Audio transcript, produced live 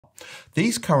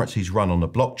These currencies run on the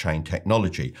blockchain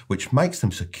technology, which makes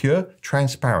them secure,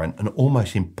 transparent, and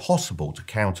almost impossible to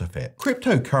counterfeit.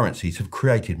 Cryptocurrencies have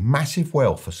created massive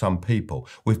wealth for some people,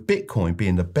 with Bitcoin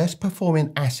being the best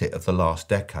performing asset of the last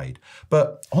decade.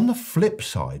 But on the flip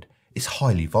side, it's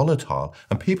highly volatile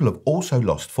and people have also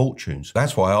lost fortunes.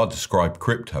 That's why I describe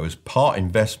crypto as part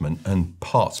investment and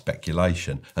part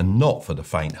speculation, and not for the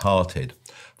faint-hearted.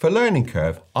 For learning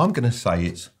curve, I'm going to say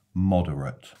it's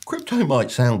moderate. Crypto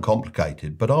might sound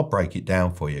complicated, but I'll break it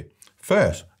down for you.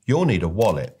 First, you'll need a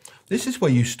wallet. This is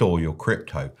where you store your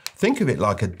crypto. Think of it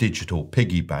like a digital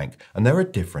piggy bank, and there are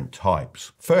different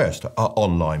types. First are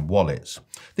online wallets.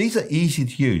 These are easy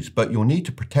to use, but you'll need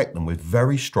to protect them with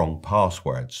very strong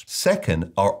passwords.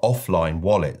 Second are offline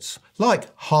wallets, like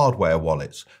hardware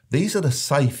wallets. These are the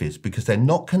safest because they're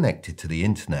not connected to the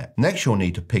internet. Next, you'll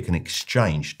need to pick an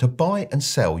exchange to buy and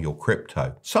sell your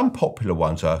crypto. Some popular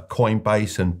ones are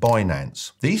Coinbase and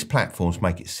Binance. These platforms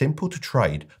make it simple to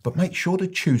trade, but make sure to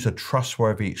choose a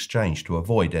trustworthy exchange to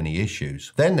avoid any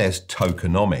issues. Then there's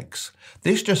tokenomics.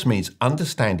 This just means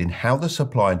understanding how the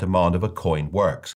supply and demand of a coin works.